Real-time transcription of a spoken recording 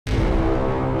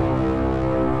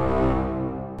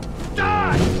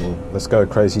Let's go,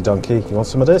 crazy donkey. You want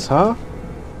some of this, huh?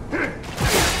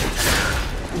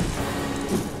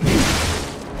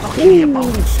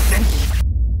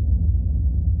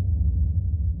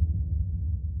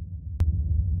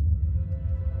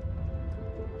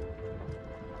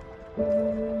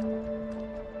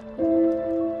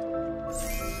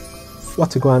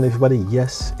 What's going on, everybody?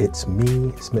 Yes, it's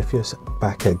me, Smiffius,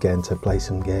 back again to play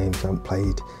some games. I haven't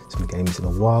played some games in a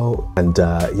while, and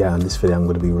yeah, in this video I'm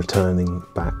going to be returning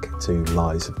back to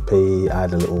Lies of P. I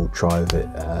had a little try of it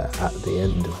at the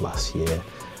end of last year,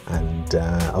 and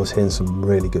I was hearing some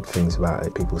really good things about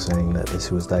it, people saying that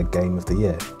this was their game of the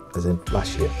year, as in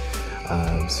last year.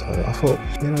 So I thought,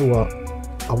 you know what,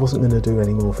 I wasn't going to do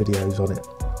any more videos on it,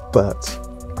 but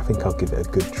I think I'll give it a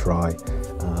good try.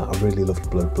 I really loved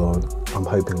Bloodborne. I'm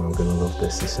hoping I'm going to love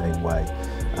this the same way.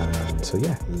 So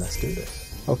yeah, let's do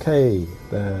this. Okay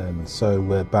then, so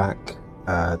we're back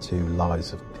to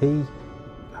Lies of P.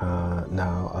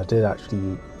 Now I did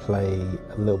actually play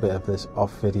a little bit of this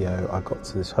off video. I got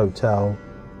to this hotel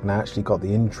and I actually got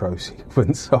the intro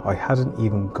sequence, so I hadn't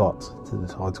even got to the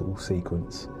title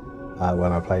sequence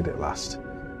when I played it last.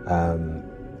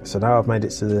 So now I've made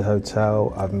it to the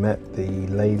hotel. I've met the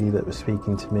lady that was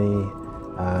speaking to me,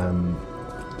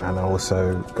 and I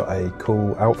also got a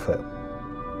cool outfit.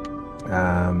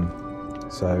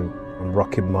 So I'm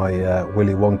rocking my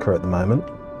Willy Wonka at the moment.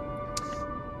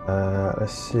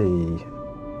 Let's see,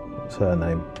 what's her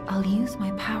name? I'll use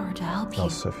my power to help you. Oh,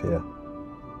 Sophia.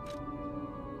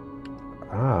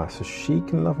 Ah, so she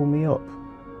can level me up.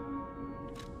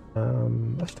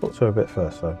 Let's talk to her a bit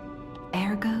first though.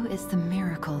 Ergo is the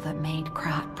miracle that made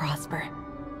Krat prosper.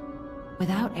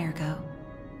 Without Ergo,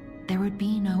 there would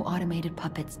be no automated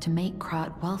puppets to make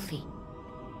Krat wealthy.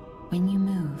 When you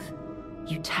move,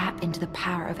 you tap into the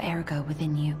power of Ergo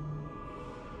within you.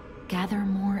 Gather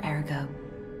more Ergo.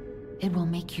 It will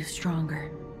make you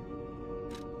stronger.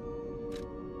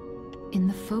 In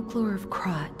the folklore of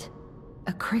Krat,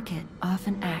 a cricket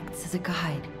often acts as a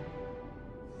guide.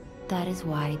 That is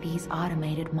why these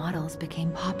automated models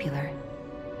became popular.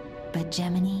 But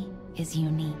Gemini is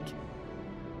unique.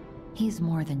 He's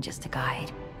more than just a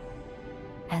guide.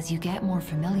 As you get more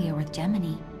familiar with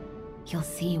Gemini, you'll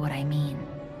see what I mean.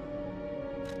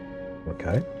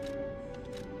 Okay.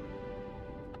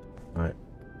 Right.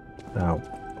 Now,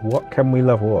 what can we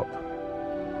level up?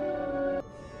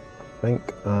 I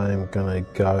think I'm gonna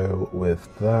go with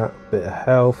that. A bit of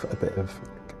health, a bit of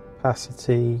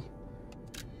capacity.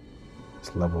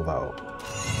 Let's level that up.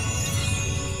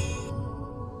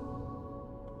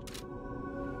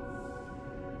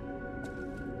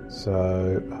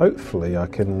 So hopefully I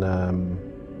can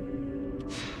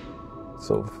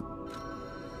sort of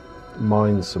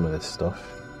mine some of this stuff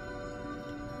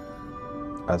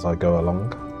as I go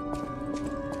along.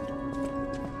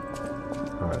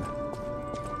 Alright,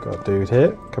 got a dude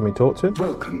here. Can we talk to him?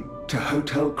 Welcome to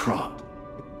Hotel Krat.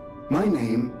 My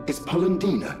name is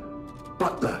Polendina,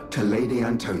 butler to Lady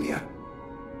Antonia.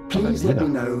 Please let me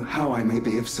know how I may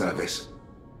be of service.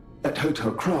 At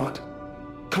Hotel Krat,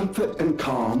 comfort and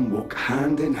calm walk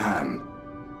hand in hand.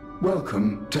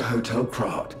 Welcome to Hotel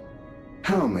Krat.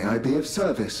 How may I be of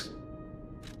service?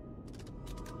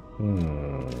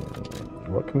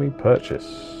 What can we purchase?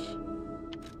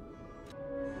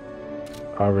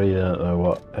 I really don't know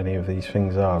what any of these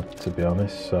things are, to be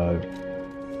honest, so...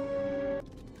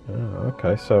 Oh,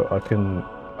 okay, so I can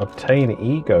obtain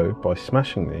ego by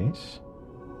smashing these.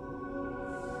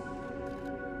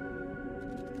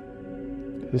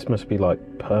 This must be like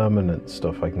permanent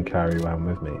stuff I can carry around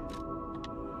with me.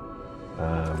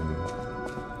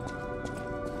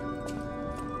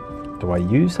 Do I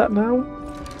use that now?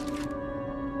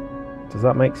 Does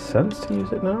that make sense to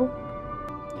use it now?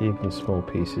 Even small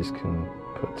pieces can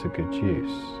put to good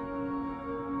use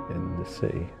in the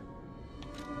city.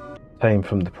 Obtained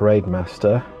from the parade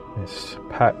master. It's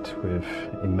packed with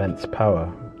immense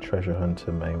power. A treasure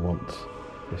hunter may want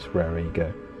this rare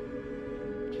ego.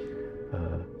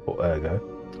 Or Ergo.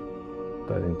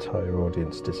 That entire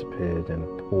audience disappeared in a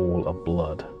pool of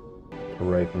blood. The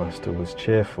parade master was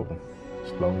cheerful,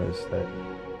 as long as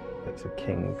there's a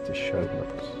king to show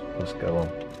must go on.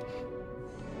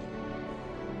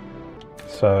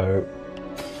 So,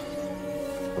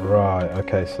 right,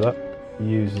 okay, so that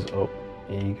uses up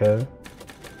ego.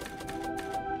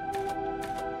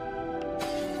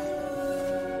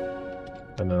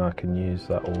 And then I can use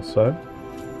that also.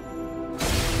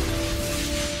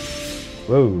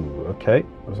 Whoa, okay,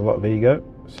 there's a lot of ego.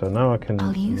 So now I can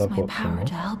I'll use level my up some power more.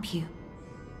 to help you.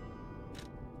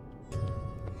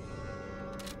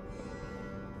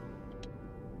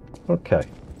 Okay,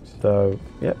 so,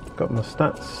 yep, got my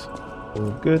stats,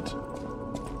 all good.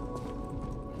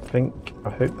 I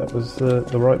hope that was the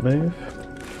right move.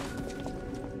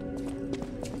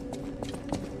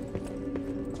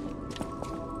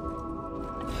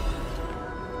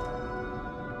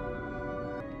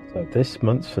 So this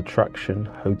month's attraction,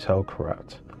 Hotel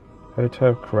Karat.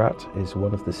 Hotel Karat is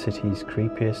one of the city's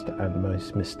creepiest and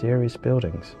most mysterious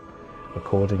buildings,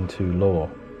 according to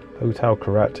lore. Hotel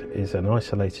Karat is an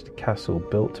isolated castle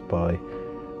built by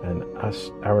an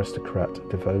aristocrat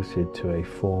devoted to a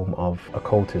form of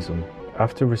occultism.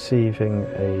 After receiving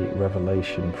a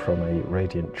revelation from a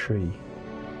radiant tree,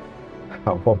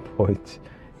 at one point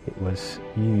it was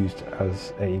used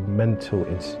as a mental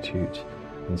institute,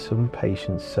 and some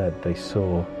patients said they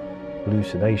saw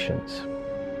hallucinations.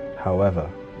 However,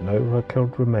 no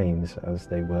record remains as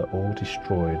they were all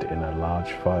destroyed in a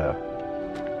large fire.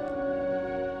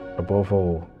 Above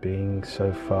all, being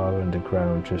so far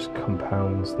underground just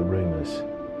compounds the rumours.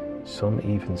 Some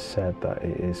even said that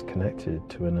it is connected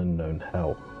to an unknown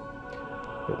hell.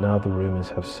 But now the rumours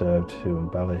have served to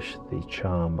embellish the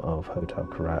charm of Hotel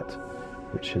Karat,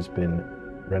 which has been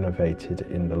renovated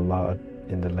in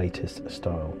the latest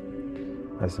style.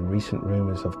 As the recent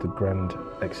rumours of the grand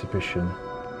exhibition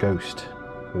Ghost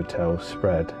Hotel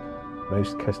spread,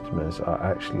 most customers are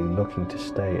actually looking to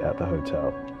stay at the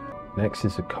hotel. Next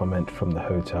is a comment from the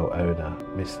hotel owner,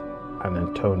 Miss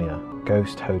Antonia.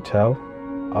 Ghost Hotel?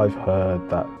 I've heard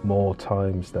that more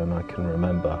times than I can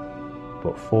remember,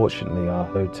 but fortunately our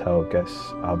hotel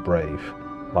guests are brave,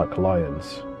 like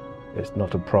lions. It's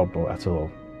not a problem at all.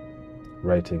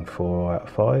 Rating 4 out of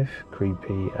 5,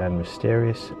 creepy and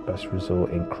mysterious, best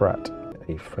resort in Krat,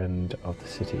 a friend of the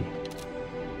city.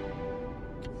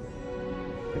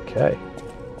 Okay.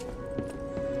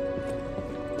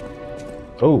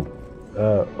 Oh,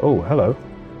 hello.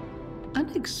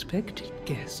 Unexpected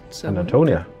guests. And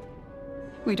Antonia.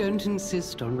 We don't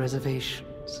insist on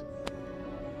reservations.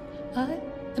 I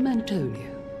am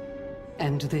Antonia,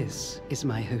 and this is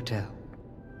my hotel.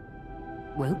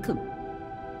 Welcome.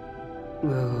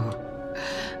 Oh,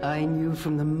 I knew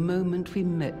from the moment we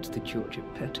met that you're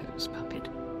Geppetto's puppet.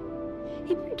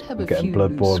 He might have a few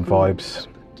Bloodborne vibes.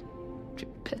 But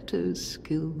Geppetto's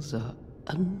skills are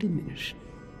undiminished.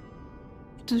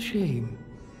 It's a shame.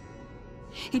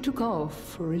 He took off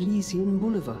for Elysian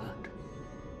Boulevard,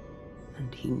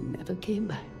 and he never came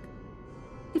back.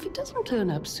 If it doesn't turn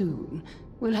up soon,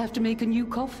 we'll have to make a new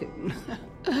coffin.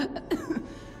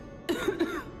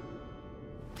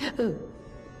 Oh,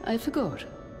 I forgot.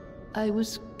 I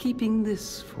was keeping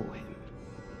this for him.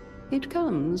 It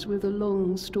comes with a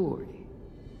long story,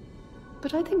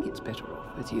 but I think it's better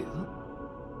off with you.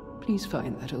 Please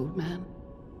find that old man,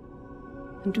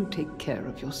 and do take care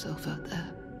of yourself out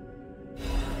there.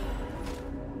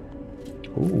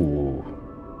 Ooh.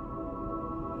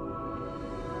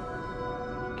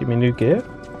 Give me new gear.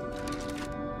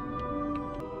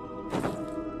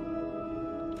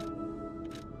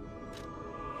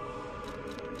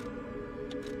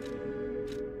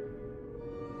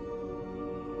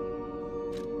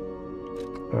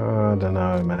 I don't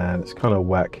know, man. It's kind of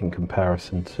whack in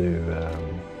comparison to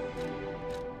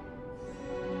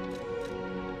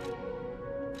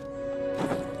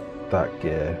that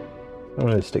gear. I'm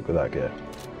going to stick with that gear.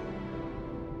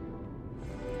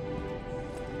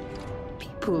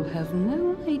 People have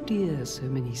no idea so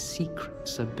many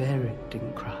secrets are buried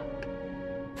in Krat.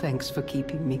 Thanks for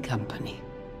keeping me company.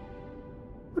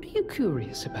 What are you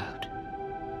curious about?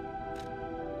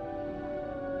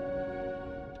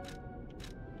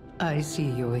 I see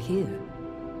you're here.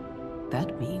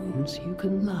 That means you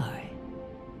can lie.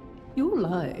 Your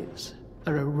lies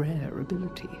are a rare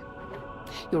ability.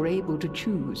 You're able to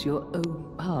choose your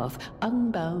own path,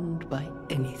 unbound by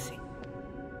anything.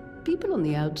 People on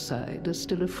the outside are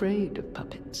still afraid of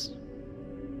puppets.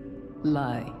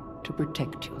 Lie to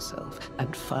protect yourself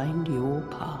and find your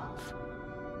path.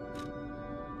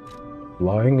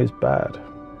 Lying is bad.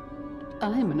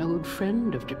 I'm an old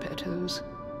friend of Geppetto's.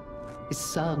 His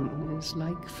son is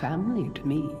like family to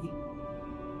me.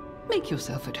 Make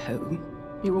yourself at home.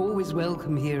 You're always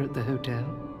welcome here at the hotel.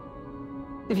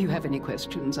 If you have any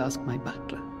questions, ask my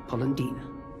butler, Polendina.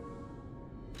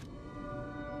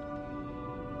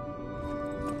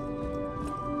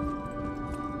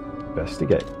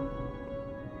 Investigate.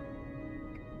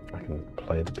 I can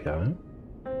play the piano.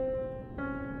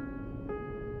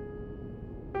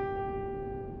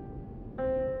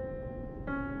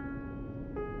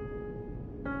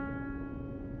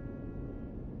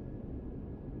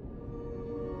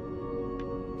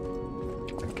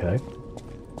 Okay.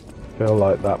 Feel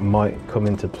like that might come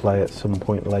into play at some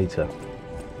point later,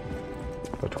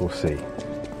 but we'll see.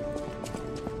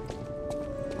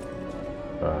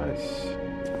 Right.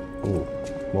 Ooh,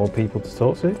 more people to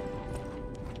talk to?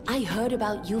 I heard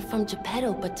about you from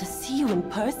Geppetto, but to see you in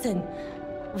person...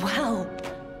 Wow.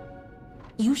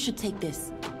 You should take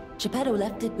this. Geppetto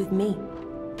left it with me.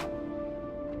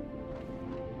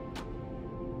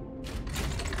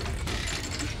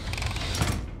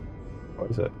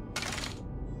 What is it?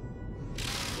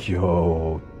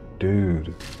 Yo,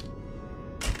 dude.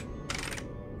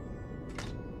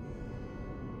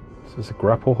 Is this a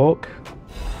grapple hook?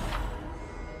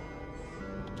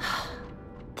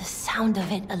 The sound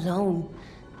of it alone.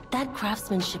 That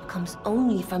craftsmanship comes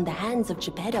only from the hands of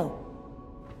Geppetto.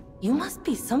 You must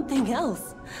be something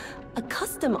else. A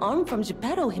custom arm from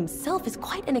Geppetto himself is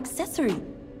quite an accessory.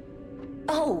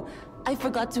 Oh, I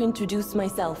forgot to introduce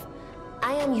myself.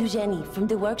 I am Eugenie from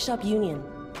the Workshop Union.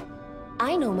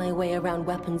 I know my way around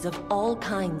weapons of all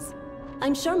kinds.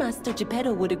 I'm sure Master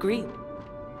Geppetto would agree.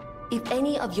 If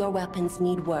any of your weapons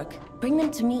need work, bring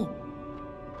them to me.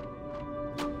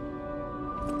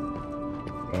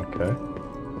 Okay.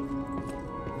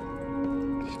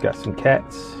 She's got some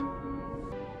cats.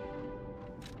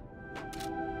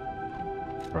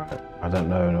 Right, I don't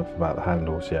know enough about the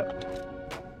handles yet.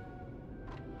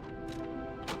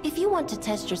 If you want to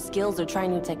test your skills or try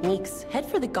new techniques, head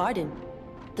for the garden.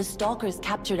 The stalkers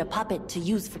captured a puppet to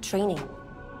use for training.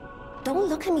 Don't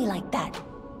look at me like that.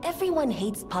 Everyone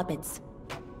hates puppets.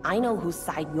 I know whose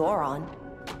side you're on.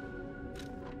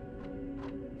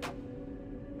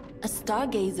 A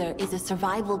stargazer is a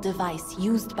survival device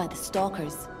used by the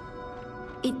stalkers.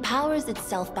 It powers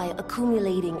itself by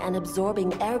accumulating and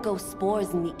absorbing ergo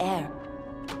spores in the air.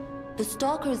 The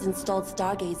stalkers installed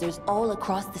stargazers all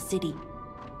across the city.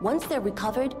 Once they're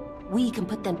recovered, we can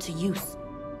put them to use.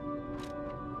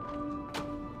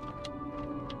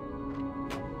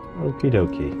 Okie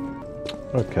dokie.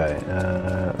 Okay,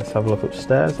 let's have a look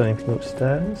upstairs. Anything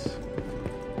upstairs?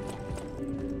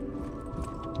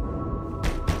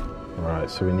 Right,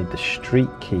 so we need the street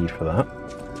key for that.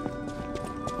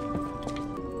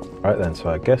 Right then, so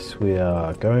I guess we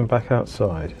are going back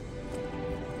outside.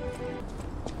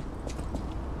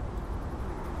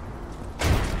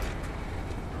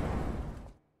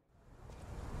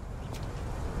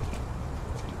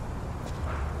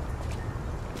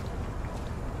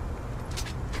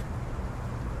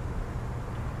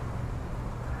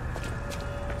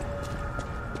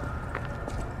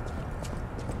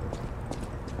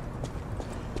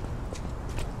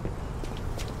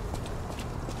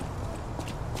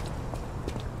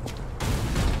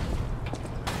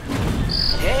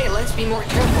 Let's be more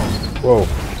careful. Whoa.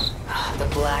 The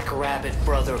Black Rabbit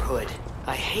Brotherhood.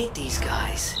 I hate these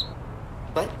guys.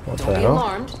 But What don't the be hell?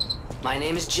 alarmed. My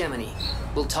name is Gemini.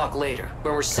 We'll talk later,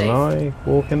 when we're safe. Can I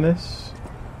walk in this?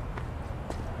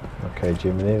 Okay,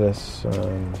 Jiminy, let's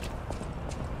go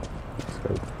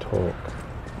talk.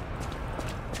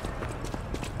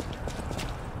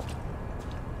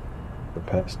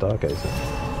 Repair stargazer.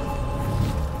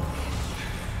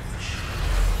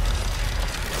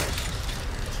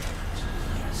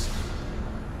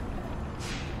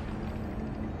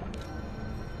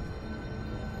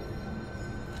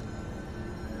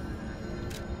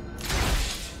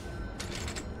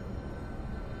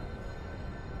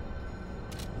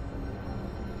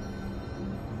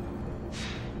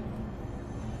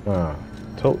 Ah,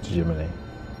 talk to Jiminy.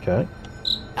 Okay.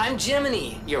 I'm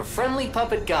Gemini, your friendly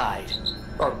puppet guide.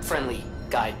 Or friendly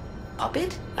guide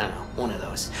puppet? I don't know, one of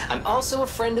those. I'm also a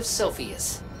friend of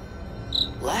Sophia's.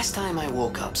 Last time I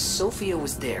woke up, Sophia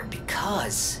was there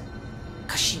because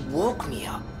she woke me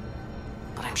up.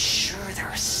 But I'm sure there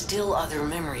are still other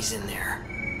memories in there.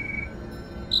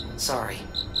 Sorry.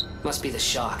 Must be the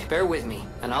shock. Bear with me,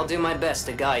 and I'll do my best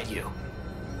to guide you.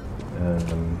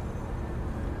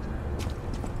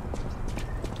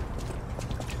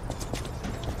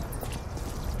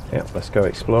 Yeah, let's go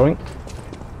exploring.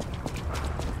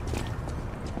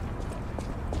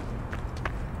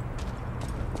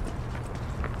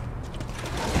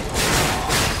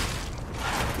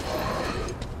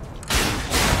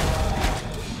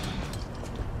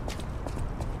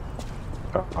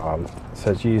 It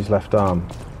says use left arm.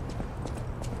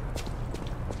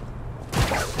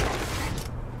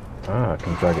 Ah, I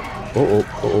can drag it. Oh.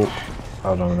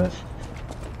 Hold on a minute.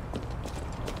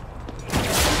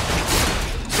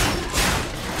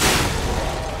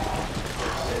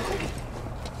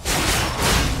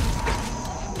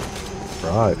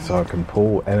 Right, so I can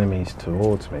pull enemies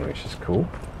towards me, which is cool.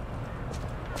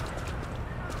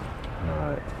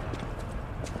 Right.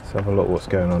 Let's have a look what's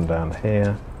going on down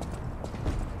here.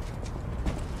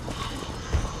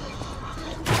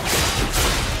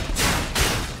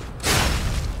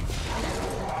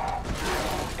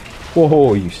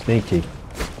 Whoa, you sneaky.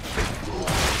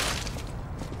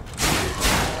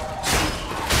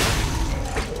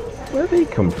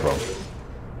 come from?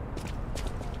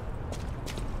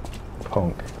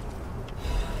 Punk.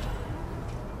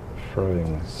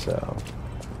 Throwing cell.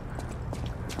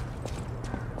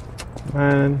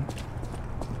 Man,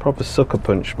 proper sucker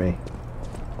punch me.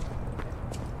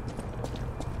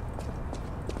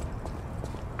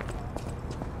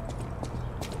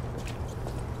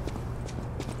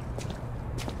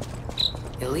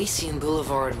 Elysian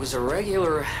Boulevard was a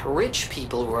regular rich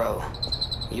people row.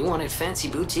 You wanted fancy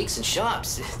boutiques and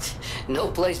shops.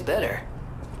 No place better.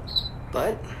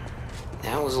 But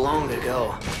that was long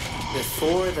ago,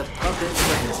 before the puppet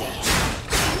frenzy.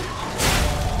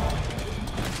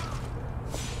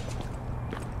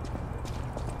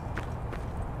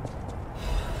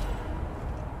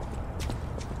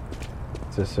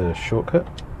 Is this a shortcut?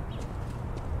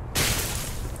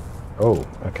 Oh,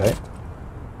 okay.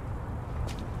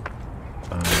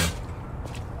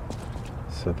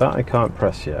 So that I can't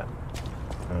press yet.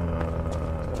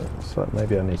 So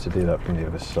maybe I need to do that from the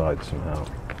other side somehow.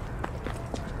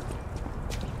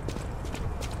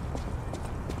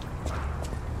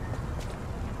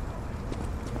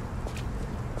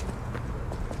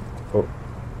 Oh.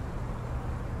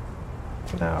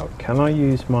 Now, can I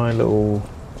use my little...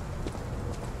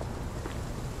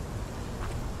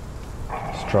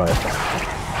 Let's try it.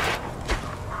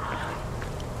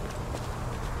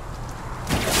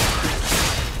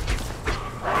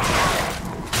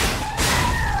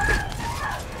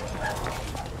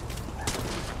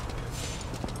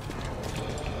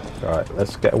 Right,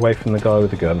 let's get away from the guy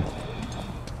with the gun.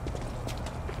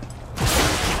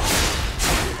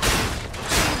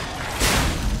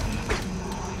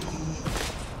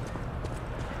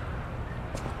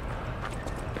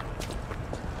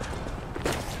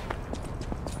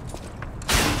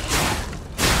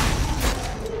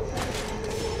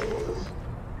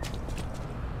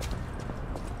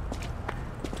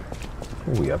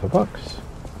 Ooh, we have a box.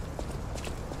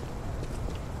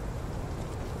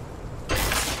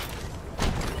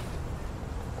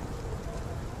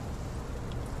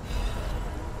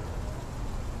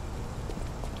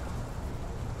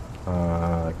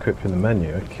 Equipping the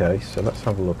menu. Okay, so let's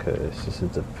have a look at this. This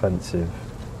is a defensive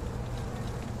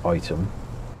item.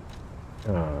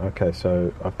 Okay,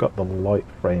 so I've got the light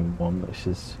frame one. This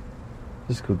is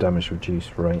physical damage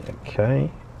reduced rate.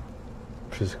 Okay,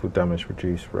 physical damage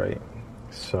reduced rate.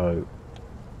 So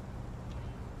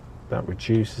that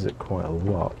reduces it quite a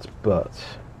lot, but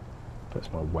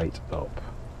puts my weight up.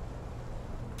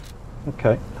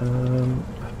 Okay,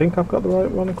 I think I've got the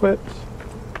right one equipped.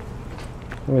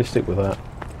 I'm going to stick with that.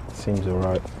 Seems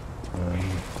alright.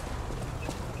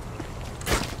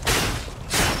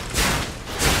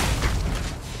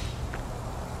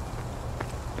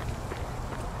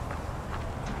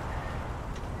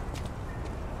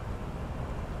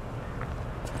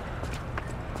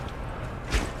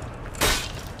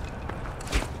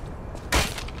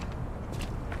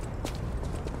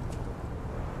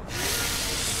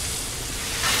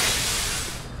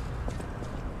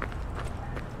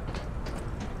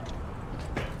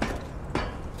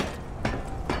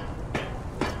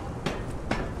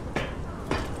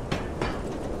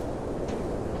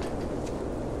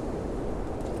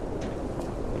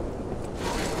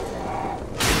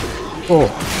 Oh,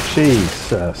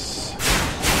 Jesus.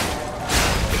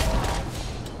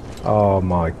 Oh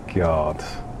my God.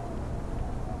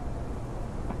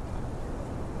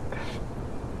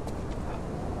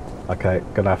 Okay,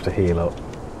 gonna have to heal up.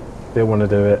 Didn't want to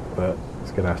do it, but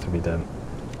it's gonna have to be done.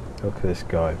 Look at this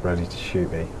guy, ready to shoot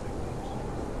me.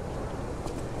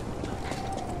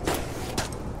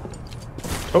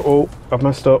 Uh-oh, I've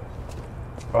messed up.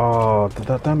 Oh, did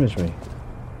that damage me?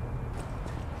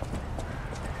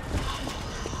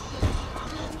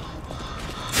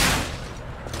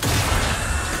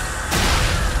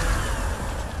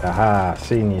 Aha,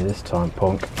 seen you this time,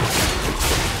 punk.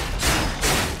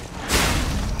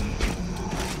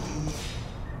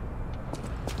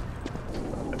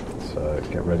 So,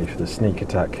 get ready for the sneak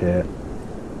attack here.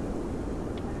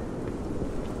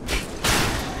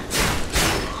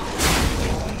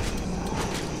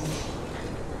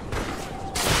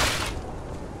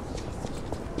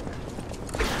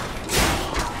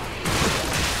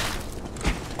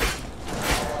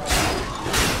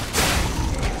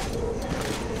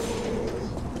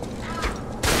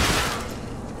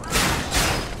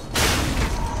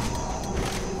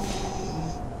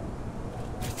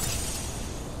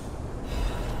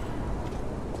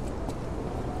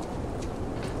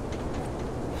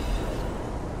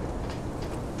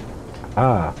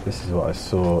 Ah, this is what I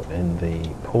saw in the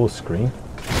pause screen.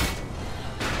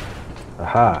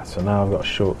 Aha, so now I've got a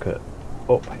shortcut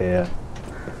up here.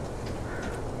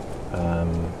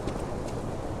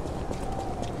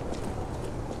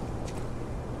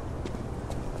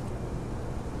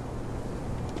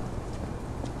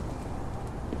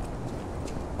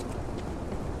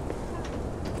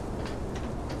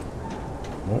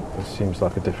 Oh, this seems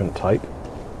like a different type.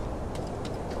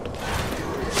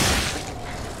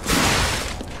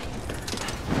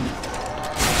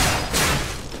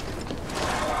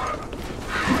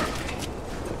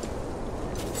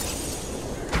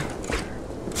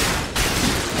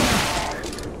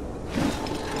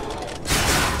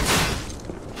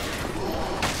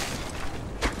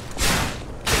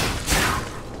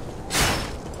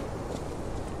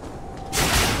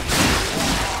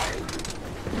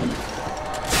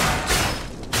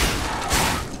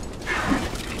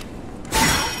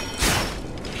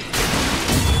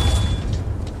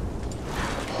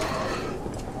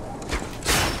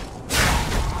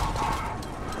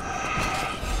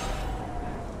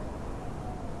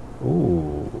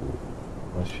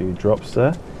 Drops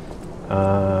there.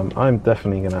 I'm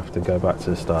definitely going to have to go back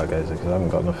to the Stargazer because I haven't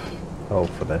got enough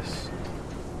health for this.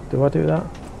 Do I do that?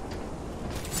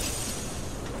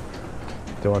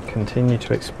 Do I continue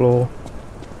to explore?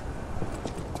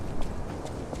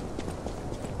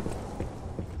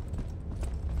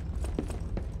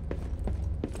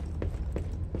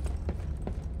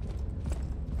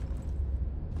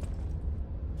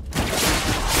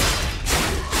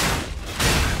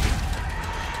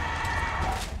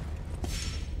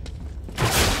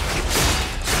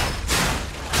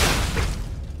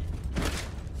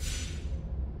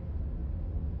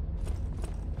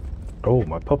 Oh,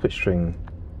 my puppet string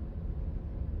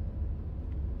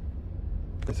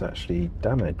is actually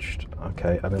damaged.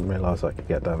 Okay, I didn't realise I could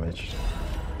get damaged.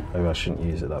 Maybe I shouldn't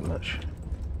use it that much.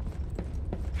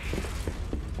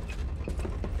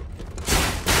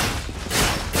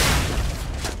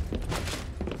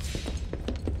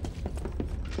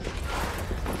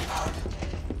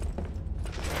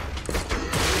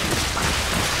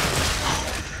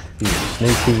 You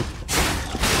sneaky.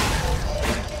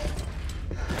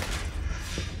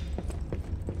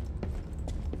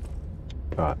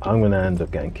 Right, I'm going to end up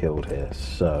getting killed here,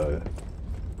 so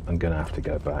I'm going to have to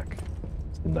go back.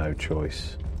 No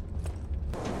choice.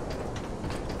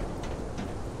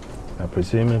 Now,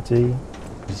 presumably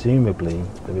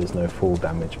there is no fall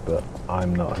damage, but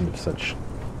I'm not 100% sure.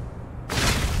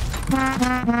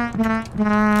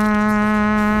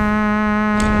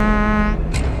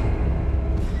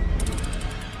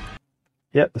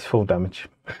 Yep, there's fall damage.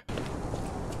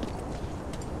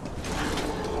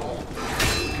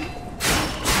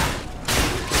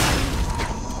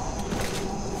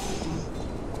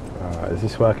 Is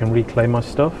this where I can reclaim my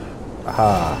stuff?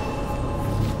 Aha!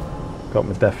 Got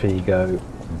my death ego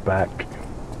back.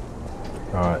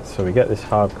 Alright, so we get this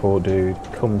hardcore dude,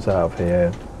 comes out of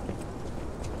here.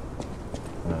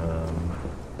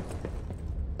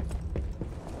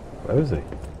 Where is he?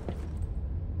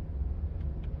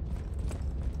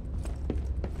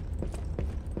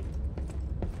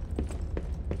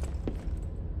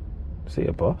 Is he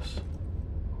a boss?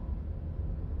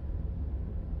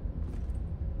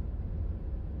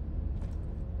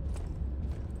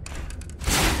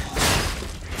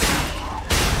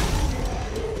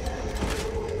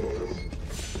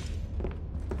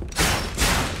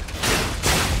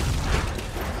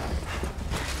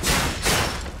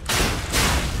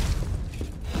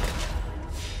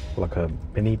 Like a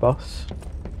mini boss,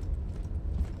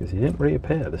 because he didn't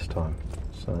reappear this time,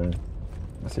 so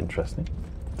that's interesting.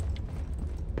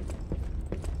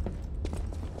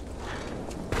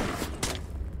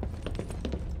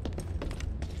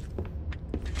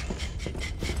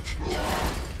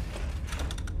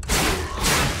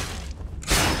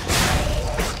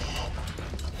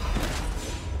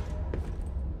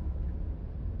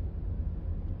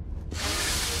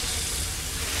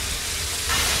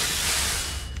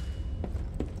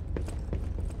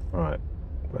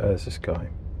 Where's this guy?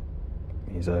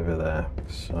 He's over there.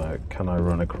 So can I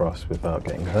run across without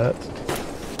getting hurt?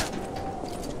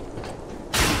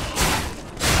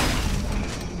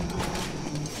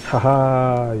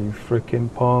 Haha, you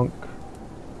freaking punk.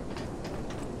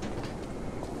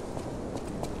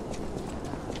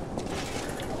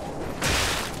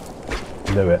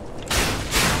 Knew it.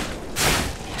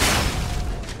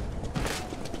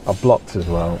 I blocked as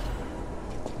well.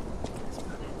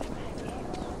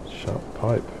 Sharp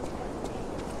pipe.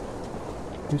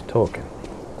 Who's talking?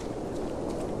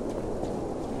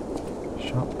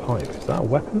 Sharp pipe. Is that a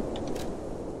weapon?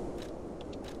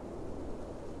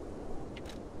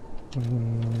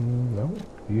 No.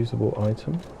 Usable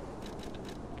item.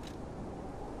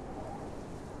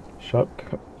 Sharp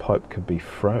pipe could be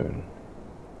thrown.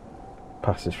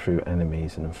 passes through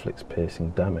enemies and inflicts piercing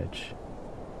damage.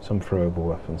 Some throwable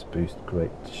weapons boost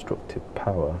great destructive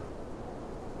power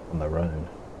on their own.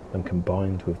 When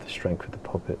combined with the strength of the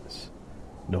puppets,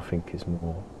 nothing is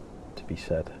more to be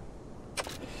said.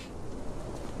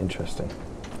 Interesting.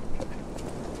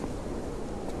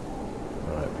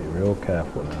 Alright, be real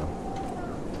careful now.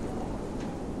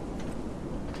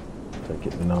 Take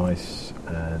it nice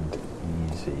and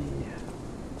easy.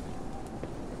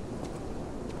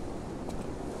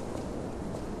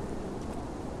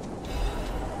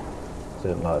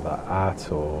 Didn't like that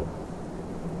at all.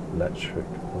 Electric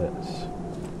blitz.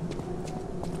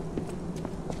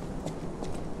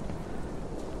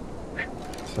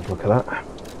 Let's have a look at that.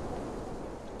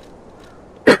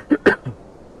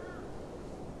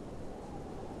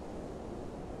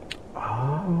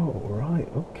 Oh, right,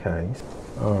 okay.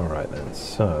 Alright then,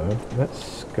 so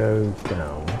let's go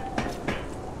down.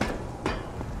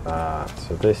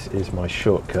 So this is my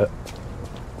shortcut.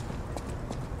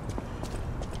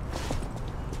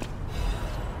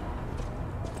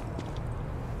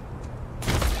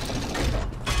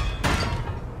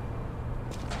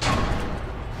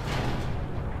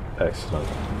 Excellent.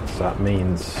 So that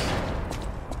means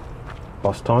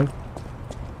boss time.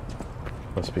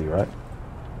 Must be right.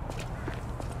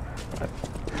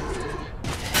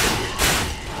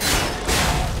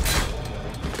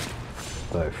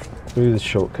 So through the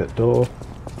shortcut door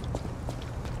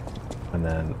and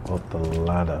then up the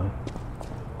ladder.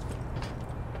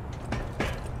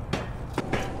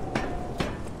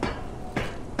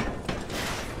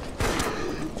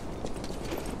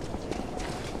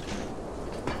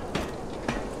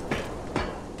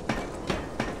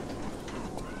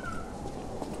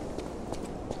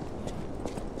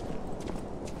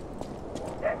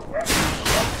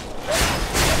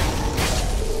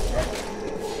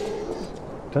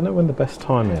 Don't know when the best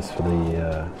time is for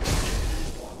the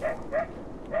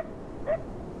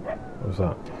what was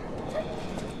that?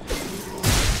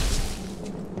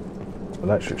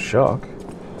 Electric shock?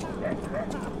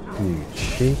 You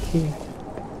cheeky.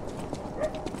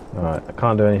 Alright, I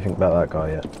can't do anything about that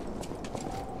guy yet.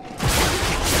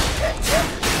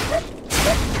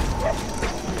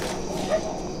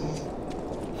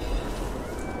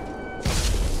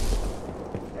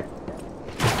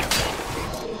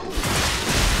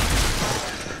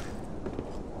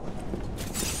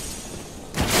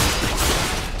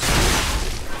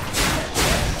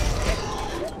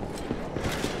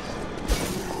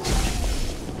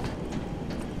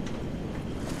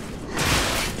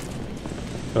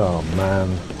 Oh man.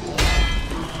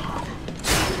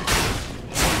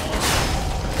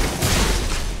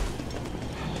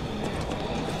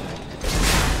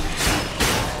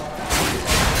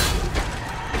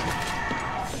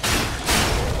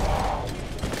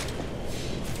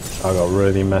 I got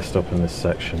really messed up in this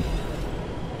section.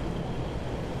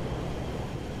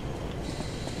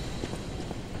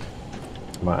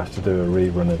 Might have to do a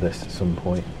rerun of this at some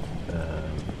point.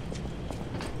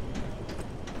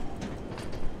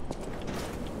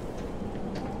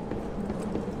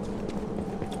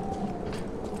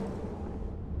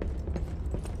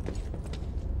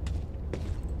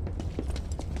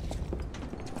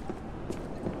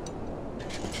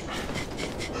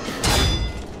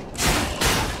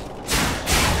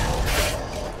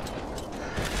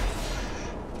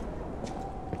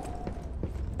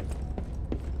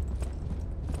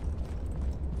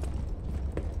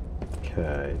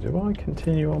 Okay, do I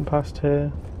continue on past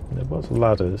here? There was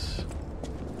ladders.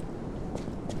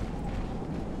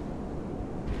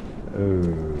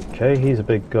 Okay, he's a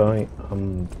big guy.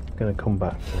 I'm gonna come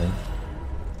back to him.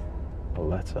 A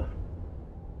letter.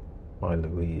 My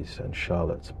Louise and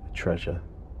Charlotte, my treasure.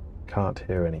 Can't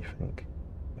hear anything.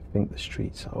 I think the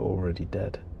streets are already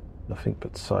dead. Nothing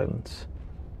but silence.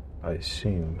 I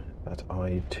assume that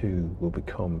I too will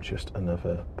become just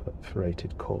another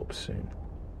perforated corpse soon.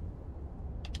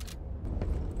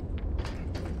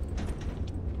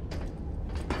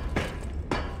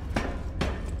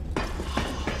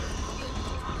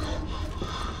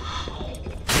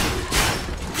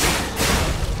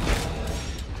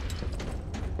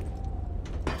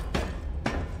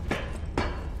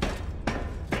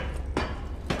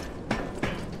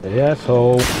 The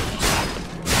asshole.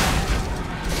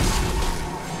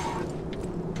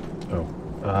 Oh,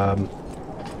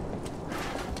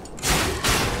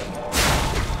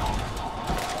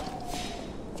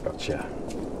 gotcha.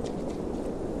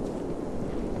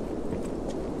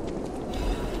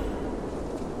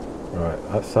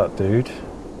 Right, that's that dude.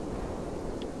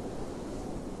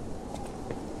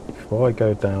 Before I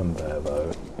go down there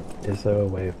though, is there a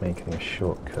way of making a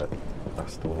shortcut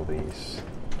past all these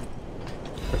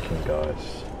freaking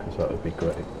guys, because that would be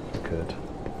great if we could.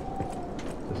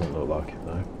 Doesn't look like it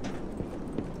though.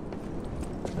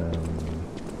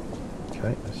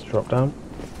 Okay, let's drop down.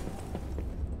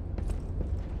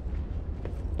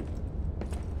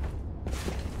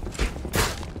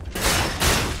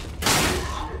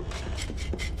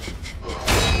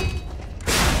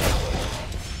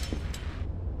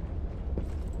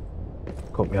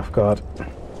 Caught me off guard.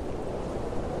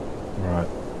 Right,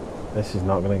 this is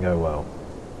not going to go well.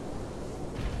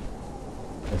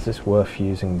 Is this worth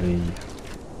using the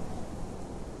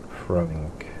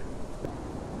throwing?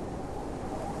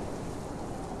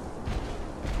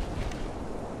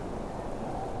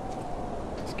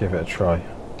 Let's give it a try.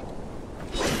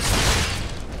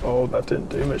 Oh, that didn't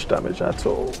do much damage at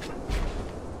all.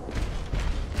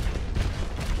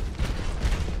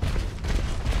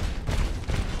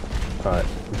 Right,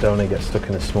 we don't want to get stuck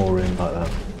in a small room like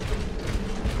that.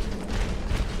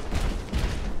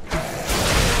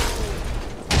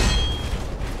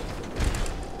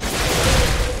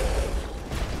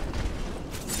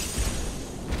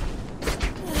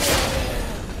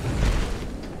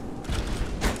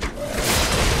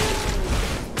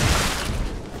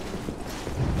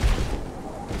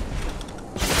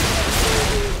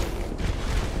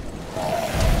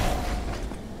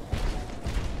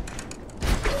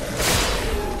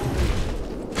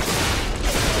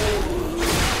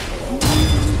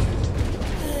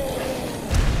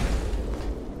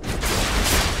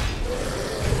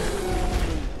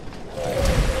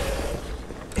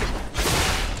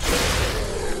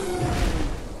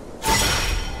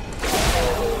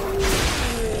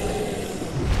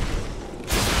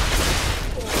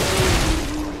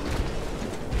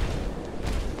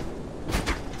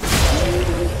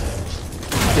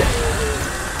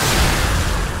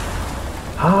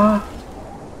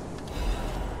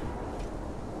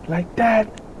 Like that.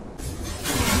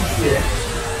 Yeah.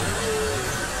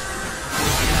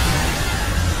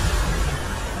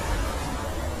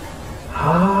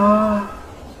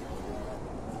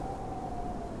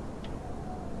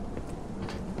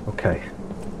 Okay.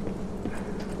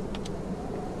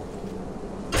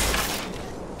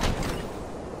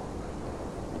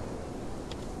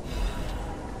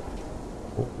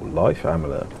 Oh, life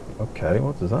amulet. Okay,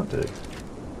 what does that do?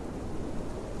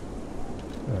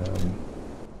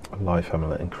 Life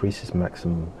amulet increases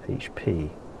maximum HP.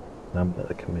 An amulet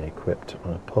that can be equipped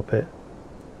on a puppet.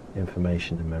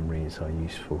 Information and memories are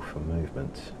useful for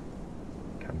movement.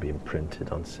 Can be imprinted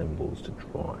on symbols to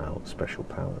draw out special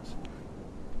powers.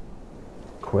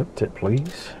 Equipped it,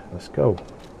 please. Let's go.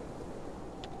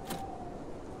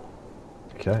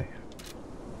 Okay.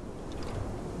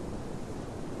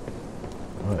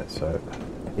 Alright, so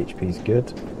HP's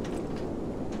good.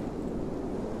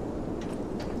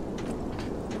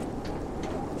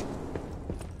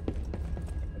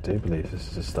 I do believe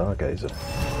this is a stargazer.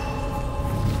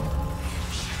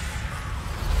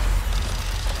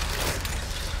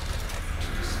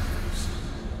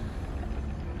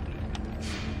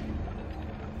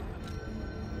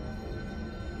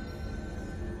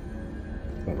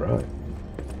 All right.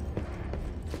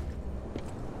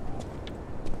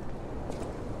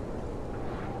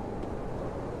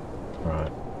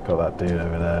 Right, got that dude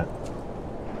over there.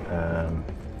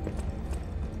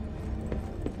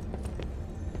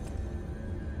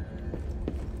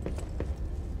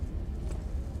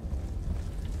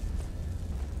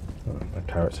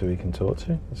 Carrots who we can talk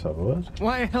to. Let's have a word.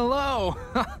 Why, hello!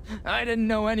 I didn't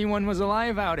know anyone was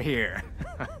alive out here.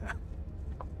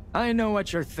 I know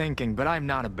what you're thinking, but I'm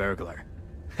not a burglar.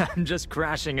 I'm just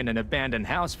crashing in an abandoned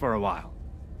house for a while.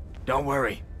 Don't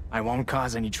worry, I won't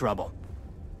cause any trouble.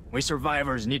 We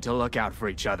survivors need to look out for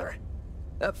each other.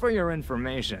 For your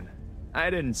information, I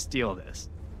didn't steal this.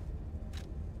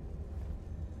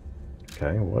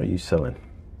 Okay, what are you selling?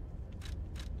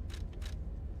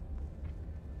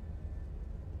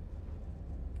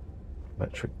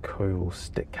 Electric coil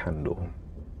stick handle.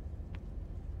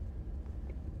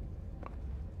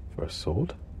 For a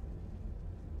sword?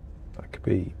 That could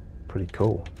be pretty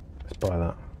cool. Let's buy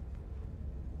that.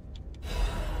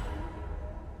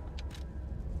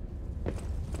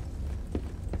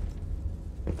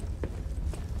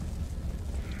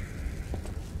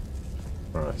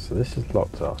 Right, so this is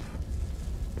locked off.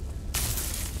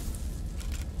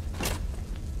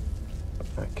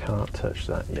 I can't touch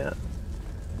that yet.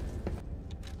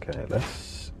 Okay,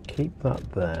 let's keep that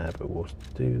there, but we'll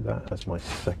do that as my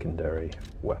secondary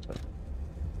weapon.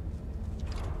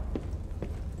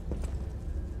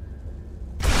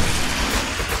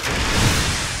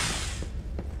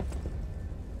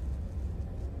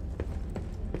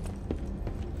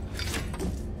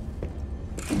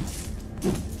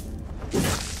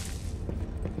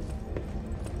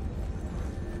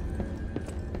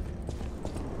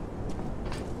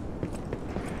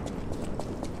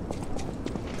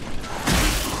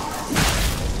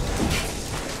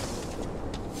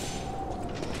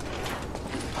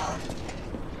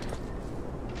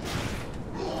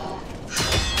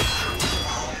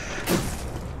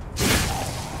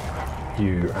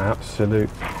 You absolute...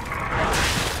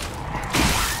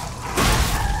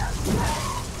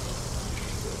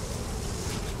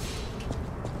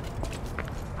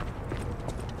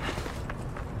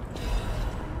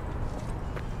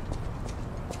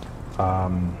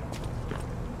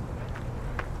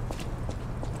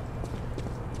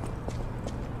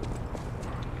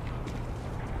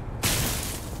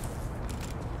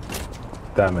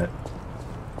 Damn it.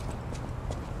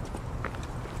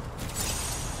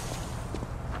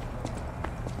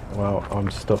 Well, I'm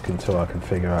stuck until I can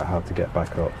figure out how to get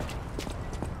back up.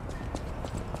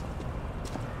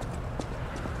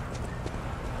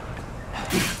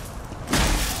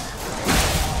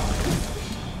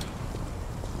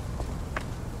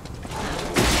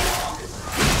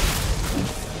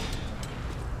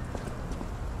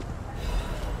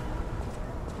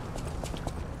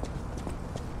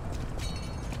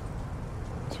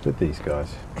 With these guys.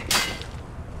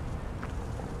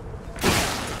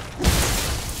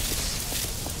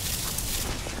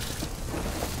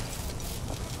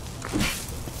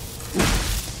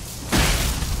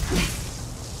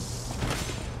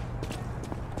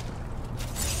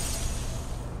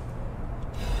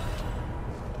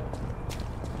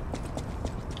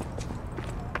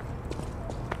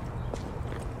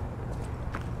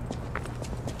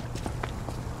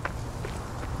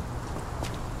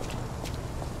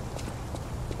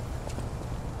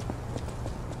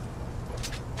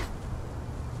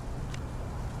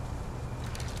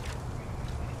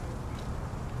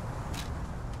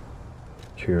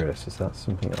 Curious, is that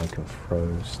something I can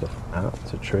throw stuff at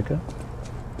to trigger?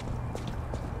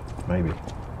 Maybe.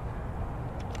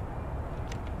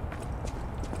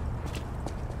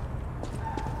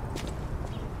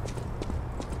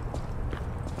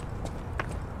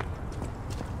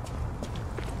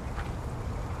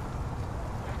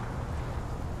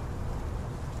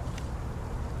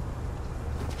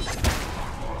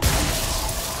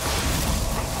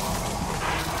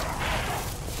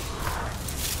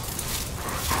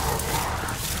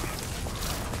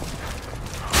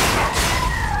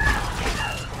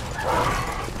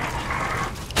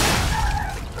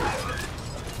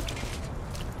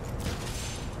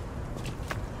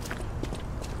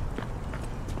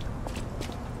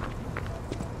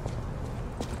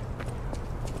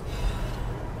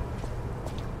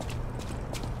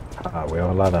 Ah, we are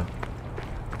a ladder.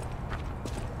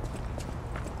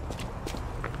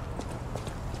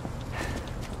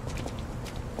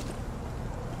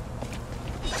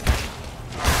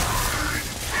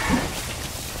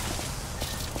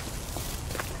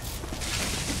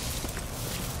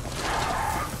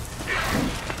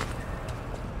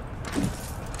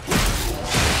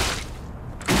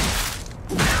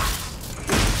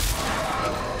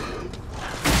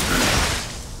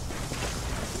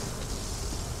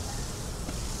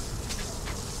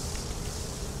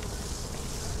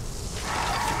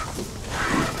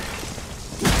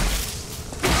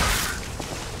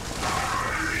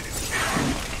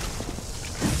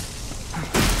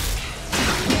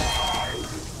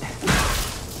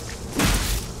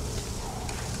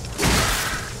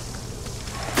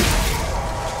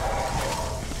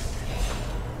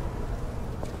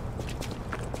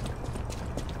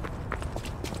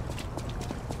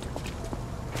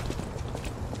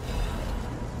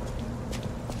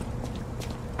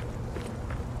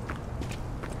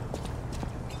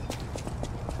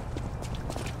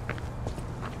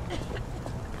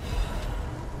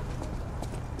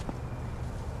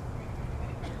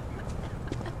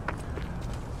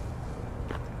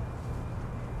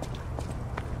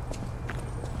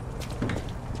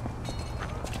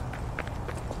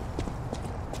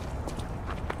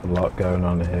 A lot going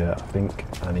on here. I think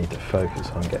I need to focus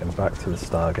on getting back to the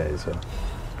Stargazer.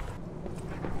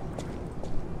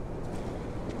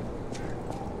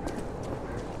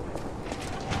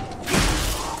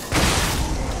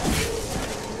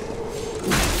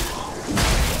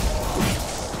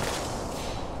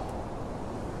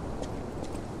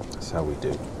 That's how we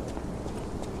do.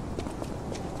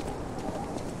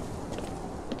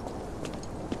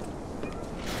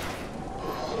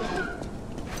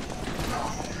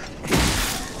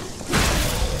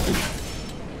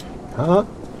 Huh?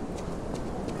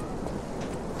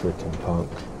 Freaking punk.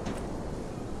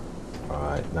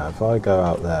 Alright, now if I go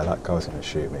out there, that guy's going to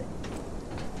shoot me.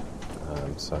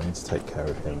 So I need to take care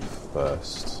of him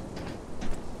first.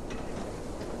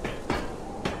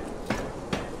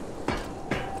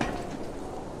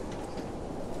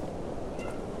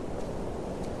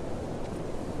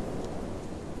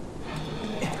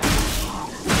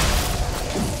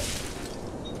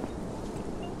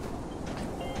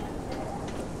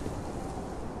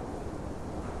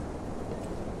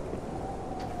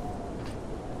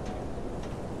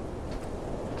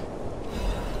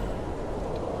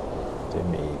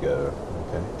 Pinocchio.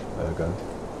 Okay, there we go.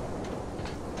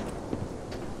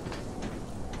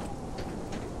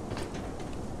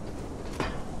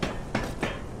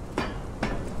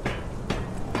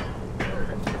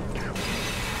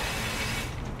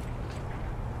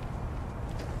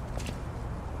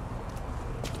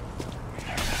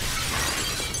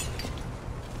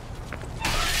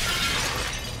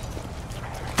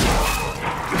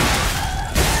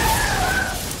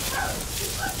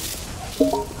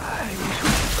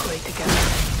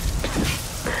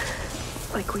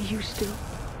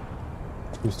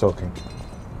 Who's talking?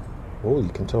 Oh, you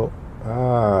can talk.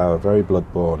 Ah, very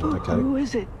bloodborne. Okay. Who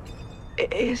is it?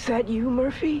 Is that you,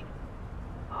 Murphy?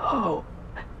 Oh,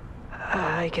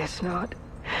 I guess not.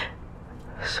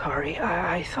 Sorry,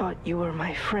 I thought you were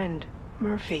my friend,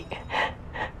 Murphy.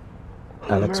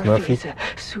 Alex Murphy? Murphy's a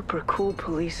super cool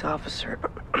police officer.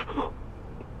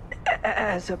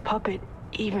 As a puppet,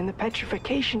 even the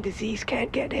petrification disease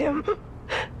can't get him.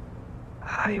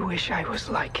 I wish I was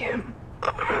like him.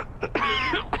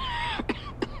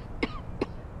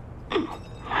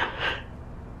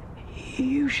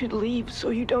 You should leave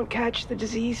so you don't catch the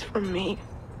disease from me.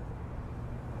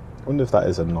 I wonder if that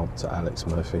is a nod to Alex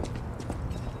Murphy.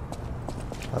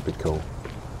 That'd be cool.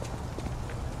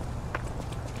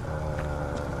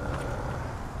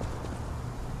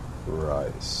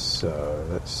 Right, so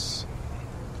let's...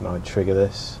 Can I trigger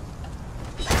this?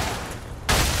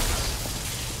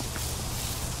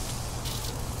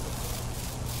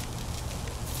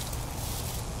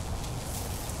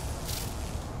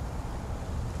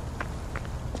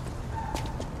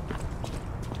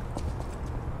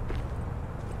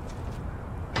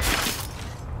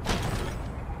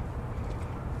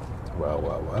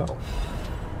 Well.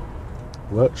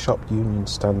 Workshop Union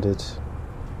Standard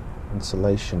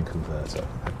Insulation Converter.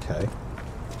 Okay.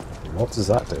 What does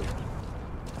that do?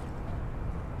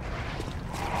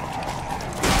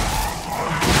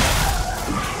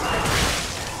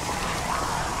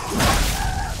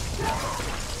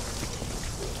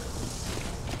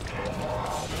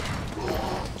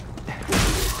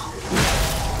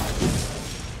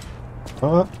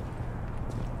 Ah.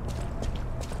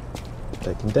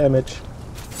 Taking damage.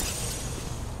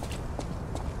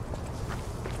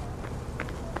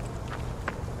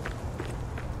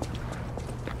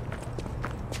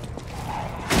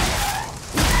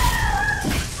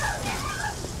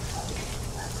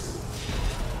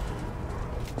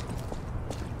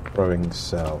 Throwing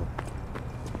cell.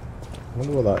 I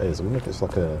wonder what that is. I wonder if it's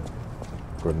like a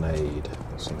grenade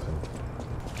or something.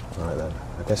 Right then.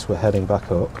 I guess we're heading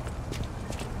back up.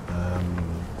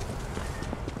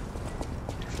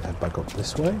 Should head back up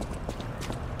this way.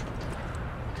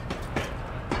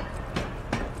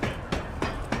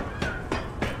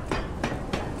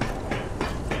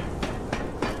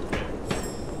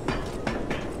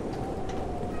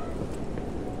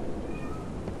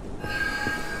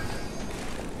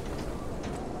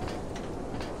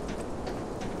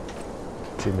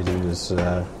 Jimmy D was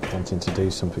wanting to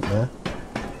do something there.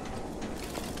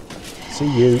 See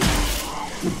you.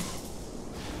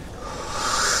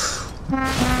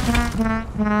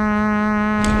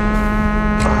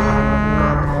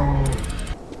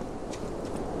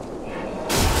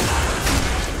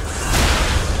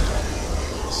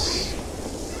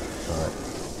 Alright.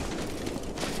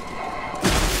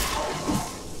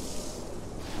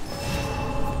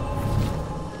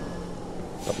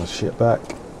 Got my shit back.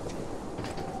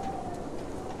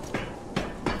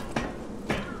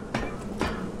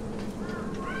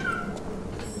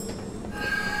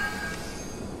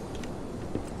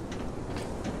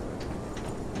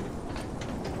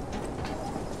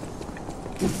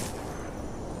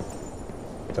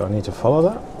 Do I need to follow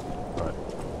that? Right.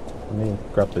 Let me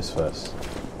grab this first.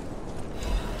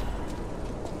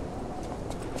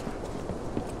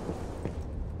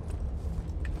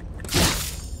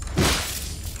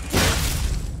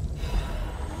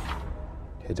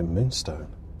 Hidden moonstone.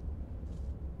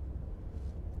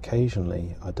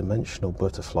 Occasionally, a dimensional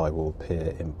butterfly will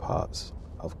appear in parts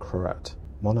of Karat.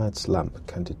 Monad's lamp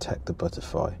can detect the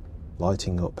butterfly,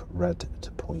 lighting up red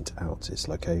to point out its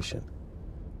location.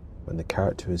 When the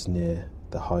character is near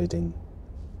the hiding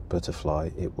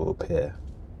butterfly, it will appear.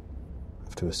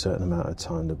 After a certain amount of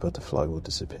time, the butterfly will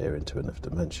disappear into another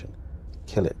dimension.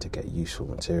 Kill it to get useful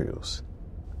materials.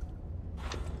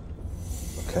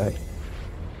 Okay.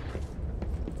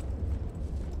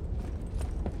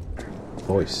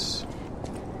 Voice.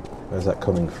 Where's that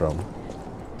coming from?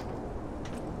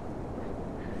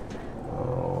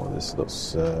 Oh, this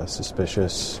looks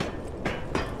suspicious.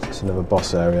 It's another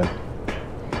boss area.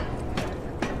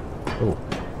 Oh,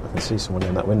 I can see someone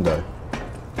in that window.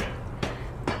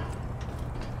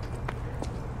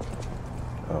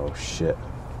 shit.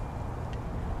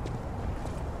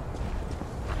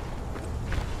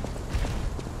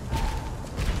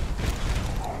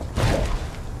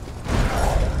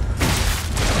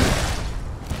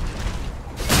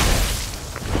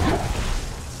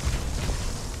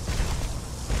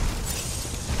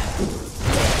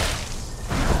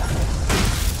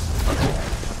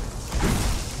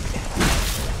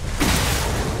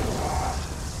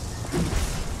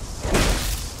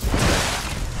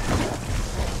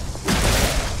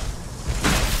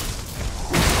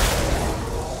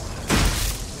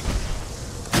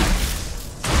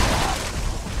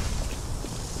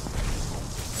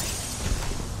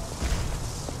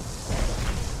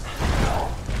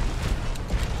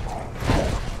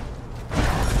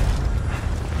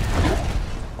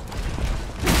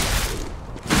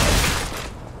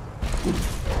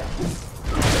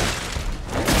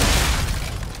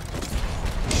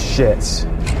 Shit.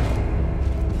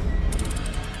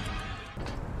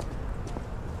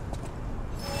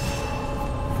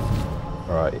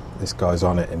 Alright, this guy's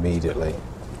on it immediately.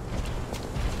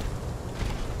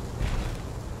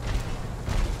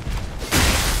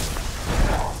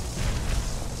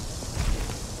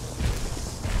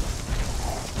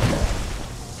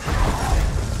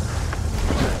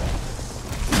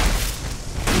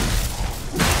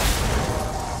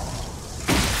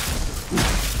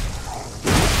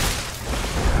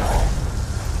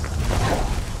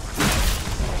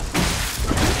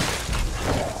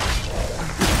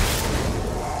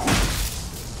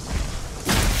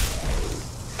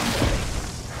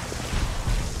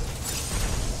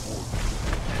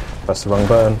 Press the wrong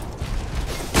button.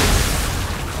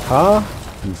 Huh?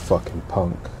 You fucking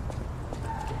punk.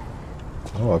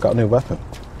 Oh, I got a new weapon.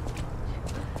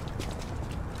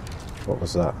 What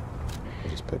was that? I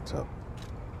just picked up.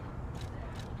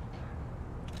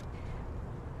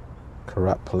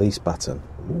 Corrupt police baton.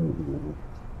 Ooh.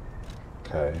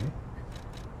 Okay.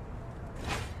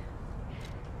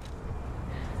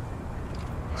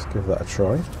 Let's give that a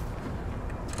try.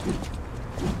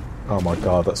 Oh my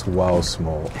god, that's well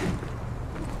small.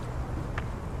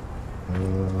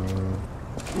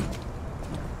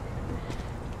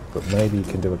 But maybe you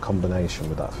can do a combination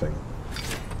with that thing.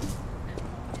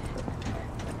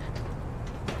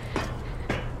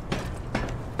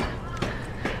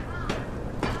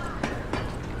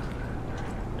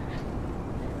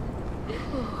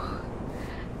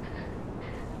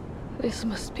 This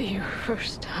must be your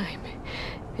first time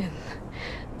in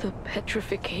the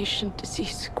petrification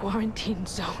disease quarantine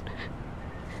zone.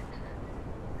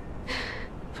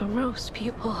 For most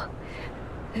people,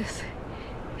 this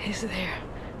is their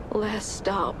last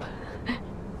stop.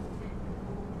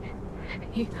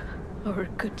 You are a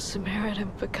good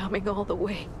Samaritan for coming all the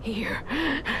way here.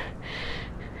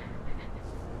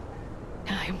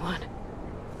 Kind one,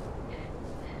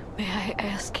 may I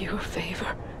ask you a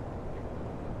favor?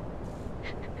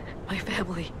 My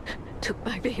family took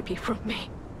my baby from me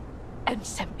and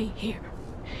sent me here.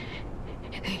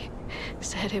 They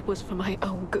said it was for my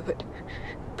own good,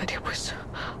 but it was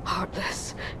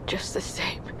heartless just the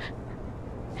same.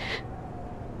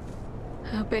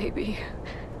 A baby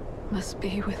must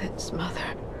be with its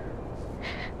mother.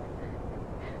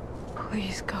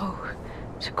 Please go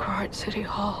to Karat City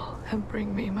Hall and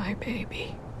bring me my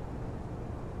baby.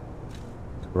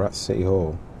 Karat City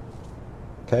Hall.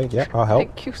 Okay, yeah, I'll help.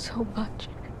 Thank you so much,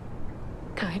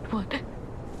 kind one.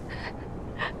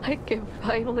 I can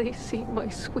finally see my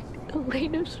sweet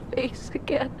Elena's face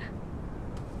again.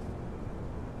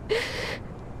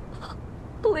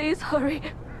 Please hurry.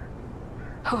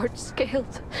 Hard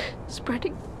scales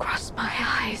spreading across my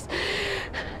eyes.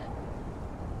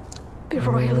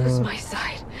 Before I lose my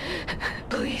sight,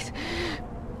 please.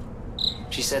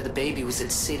 She said the baby was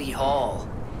at City Hall.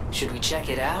 Should we check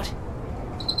it out?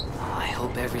 I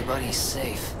hope everybody's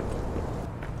safe.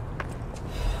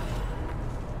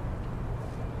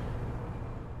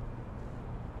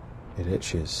 It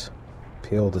itches.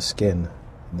 Peel the skin,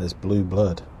 and there's blue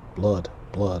blood.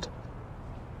 Blood.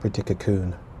 Pretty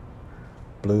cocoon.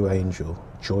 Blue angel.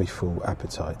 Joyful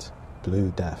appetite.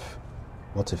 Blue death.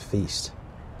 What a feast.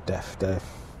 Death,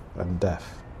 and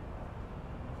death.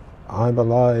 I'm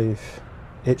alive.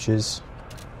 Itches.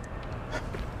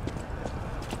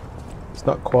 It's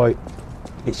not quite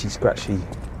itchy, scratchy,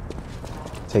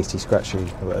 tasty, scratchy,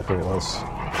 or whatever it was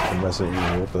from Resident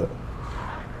Evil, but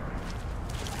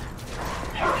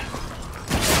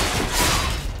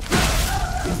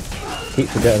keep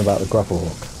forgetting about the grapple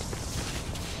hook.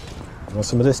 You want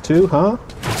some of this too, huh?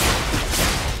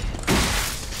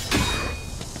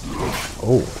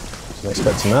 Oh, wasn't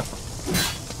expecting that.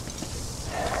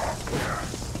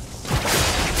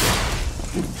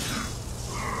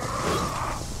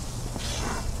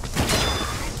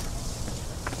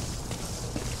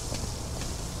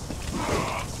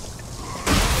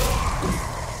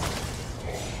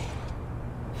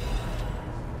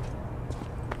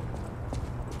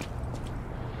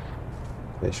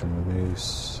 Location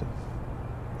removes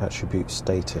attribute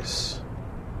status.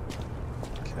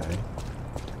 Okay.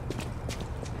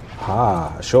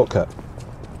 Ah, a shortcut.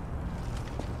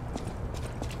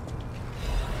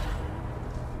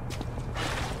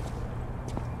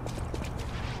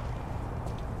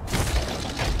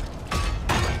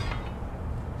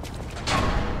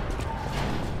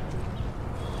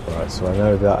 Right, so I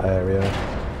know that area.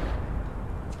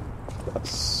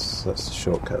 That's the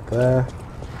shortcut there.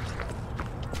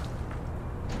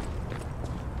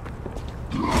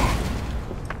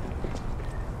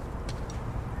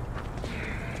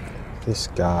 This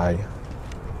guy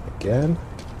again.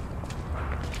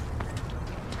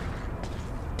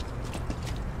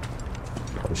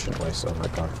 Probably shouldn't waste it on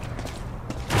that guy.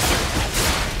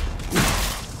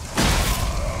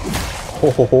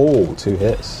 Oh, 2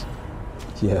 hits.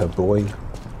 Yeah, boy.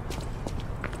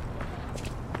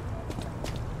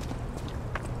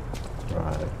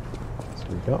 Right. So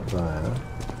we got that.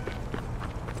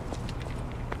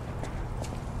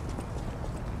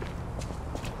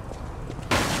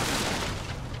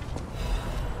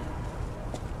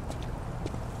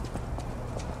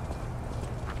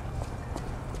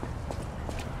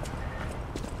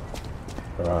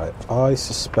 Right, I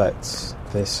suspect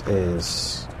this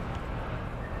is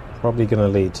probably going to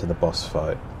lead to the boss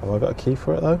fight. Have I got a key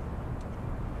for it though?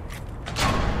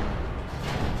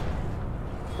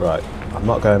 Right, I'm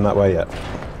not going that way yet.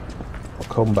 I'll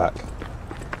come back.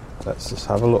 Let's just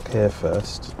have a look here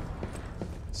first.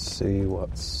 See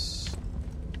what's...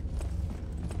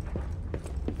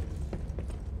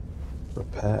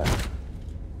 Repair.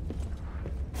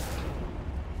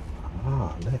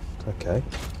 Ah, lift, okay.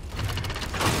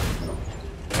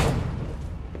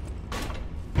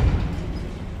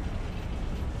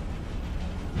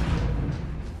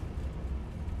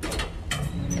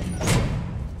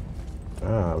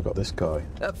 Ah, we've got this guy.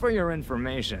 For your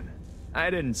information, I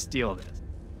didn't steal this.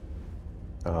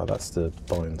 Ah, that's the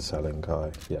buying and selling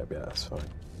guy. Yeah, that's fine.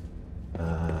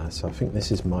 So I think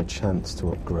this is my chance to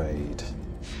upgrade.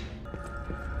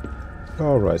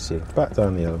 Alrighty, back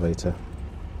down the elevator.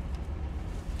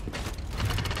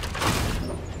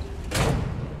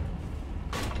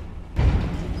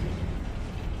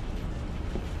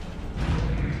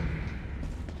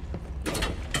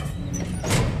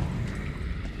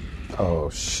 Oh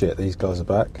shit, these guys are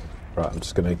back. Right, I'm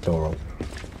just going to ignore them.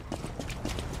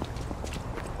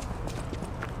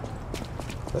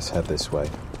 Let's head this way.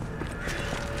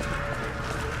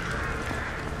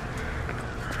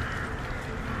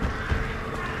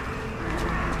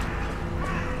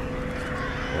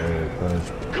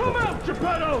 Come out,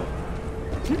 Geppetto!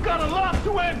 You've got a lot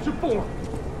to answer for!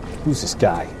 Who's this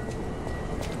guy?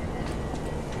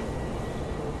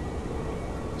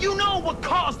 You know what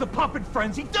caused the puppet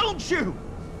frenzy, don't you?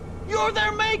 You're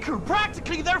their maker,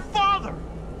 practically their father!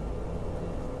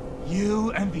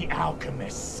 You and the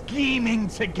alchemist scheming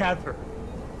together.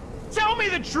 Tell me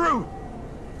the truth!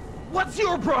 What's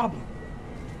your problem?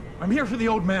 I'm here for the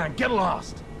old man, get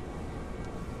lost.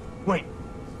 Wait.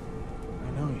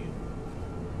 I know you.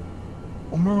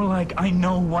 Or more like, I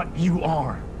know what you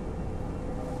are.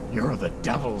 You're the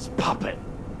devil's puppet.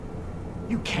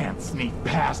 You can't sneak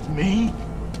past me.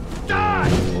 Die!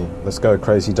 Let's go,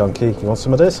 crazy donkey. You want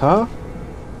some of this, huh?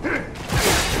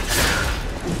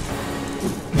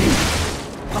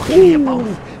 I'll kill you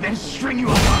both, then string you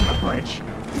up on the bridge.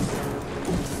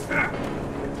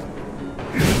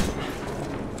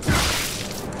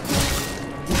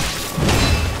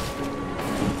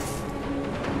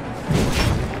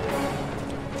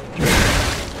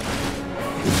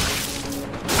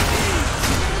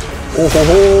 Oh ho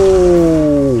ho!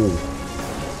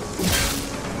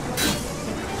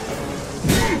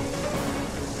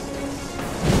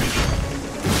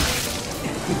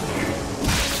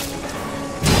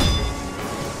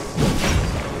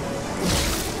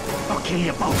 I'll kill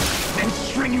you both, then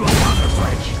string you up on the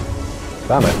bridge.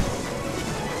 Damn it.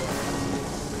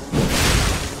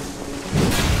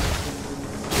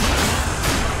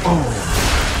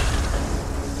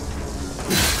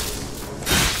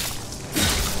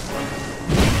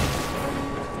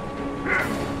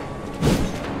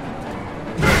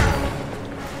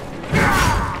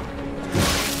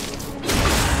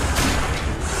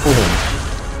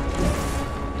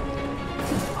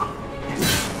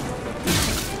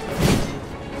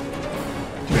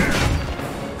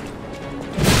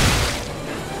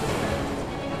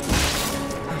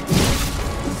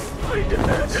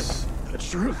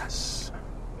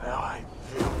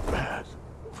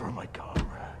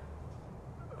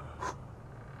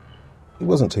 He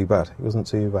wasn't too bad. He wasn't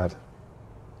too bad.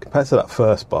 Compared to that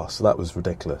first boss, that was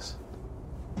ridiculous.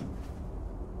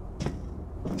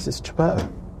 This is Geppetto.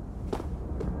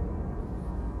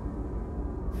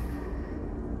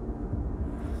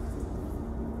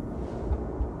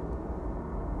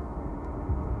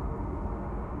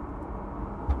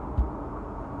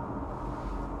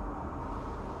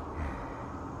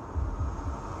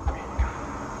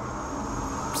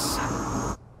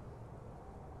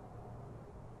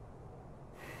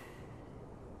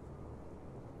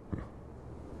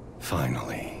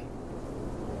 Finally,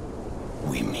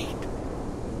 we meet,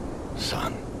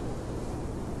 son.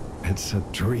 It's a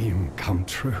dream come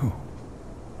true.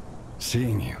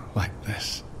 Seeing you like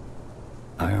this.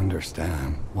 I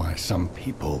understand why some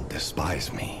people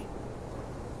despise me.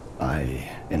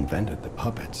 I invented the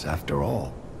puppets after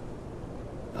all.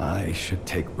 I should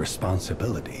take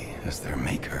responsibility as their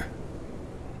maker.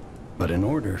 But in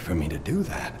order for me to do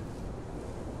that,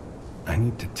 I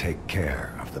need to take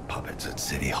care of the puppets at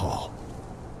City Hall.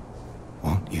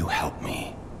 Won't you help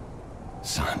me,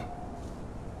 son?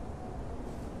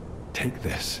 Take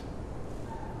this.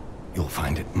 You'll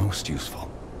find it most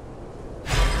useful.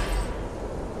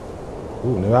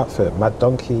 Ooh, new outfit. Mad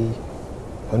Donkey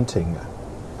hunting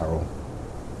apparel.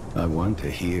 I want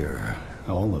to hear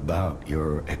all about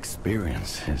your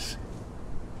experiences,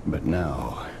 but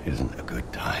now isn't a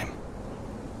good time.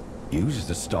 Use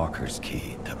the Stalker's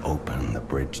key to open the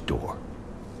bridge door.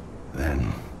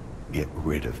 Then get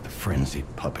rid of the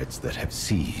frenzied puppets that have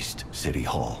seized City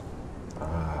Hall.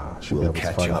 We'll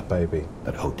catch up baby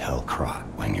at Hotel Krot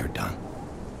when you're done.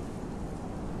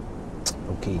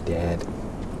 Okay, Dad.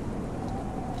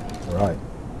 Right.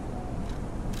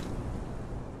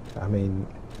 I mean,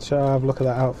 shall I have a look at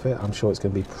that outfit? I'm sure it's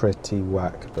going to be pretty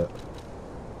whack, but...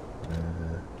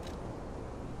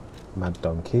 Mad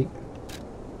Donkey.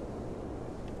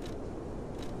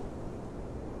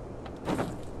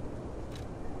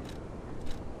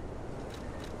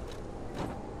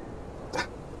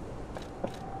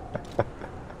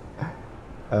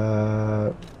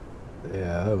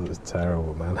 Yeah, that was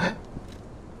terrible, man.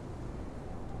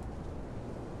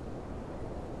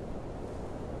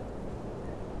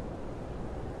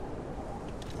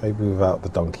 Maybe without the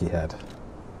donkey head.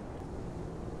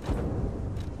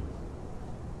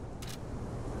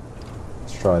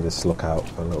 Let's try this lookout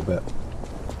for a little bit.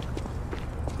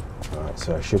 Alright,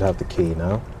 so I should have the key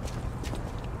now.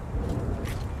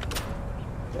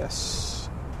 Yes.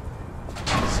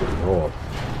 City Hall.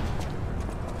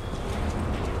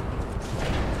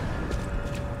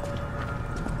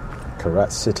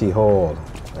 Correct, City Hall.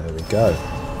 There we go.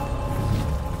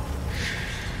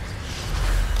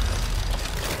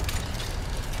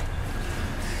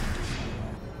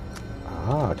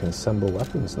 Ah, I can assemble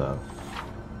weapons now.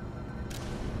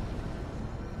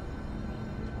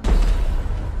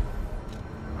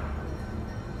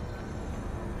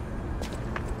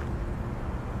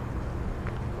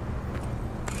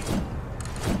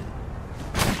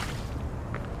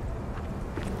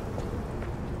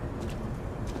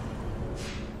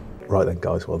 Right then,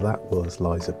 guys. Well, that was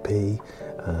Lies of P.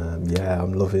 Yeah,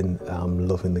 I'm loving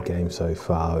the game so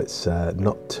far. It's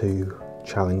not too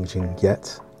challenging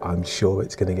yet. I'm sure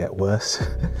it's going to get worse,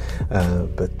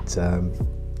 but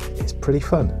it's pretty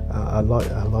fun. I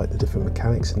like the different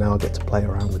mechanics, and now I get to play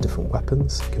around with different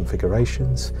weapons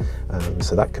configurations.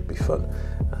 So that could be fun.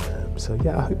 So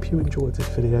yeah, I hope you enjoyed this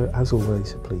video. As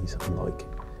always, please like,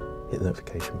 hit the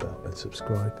notification bell, and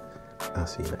subscribe. I'll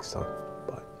see you next time.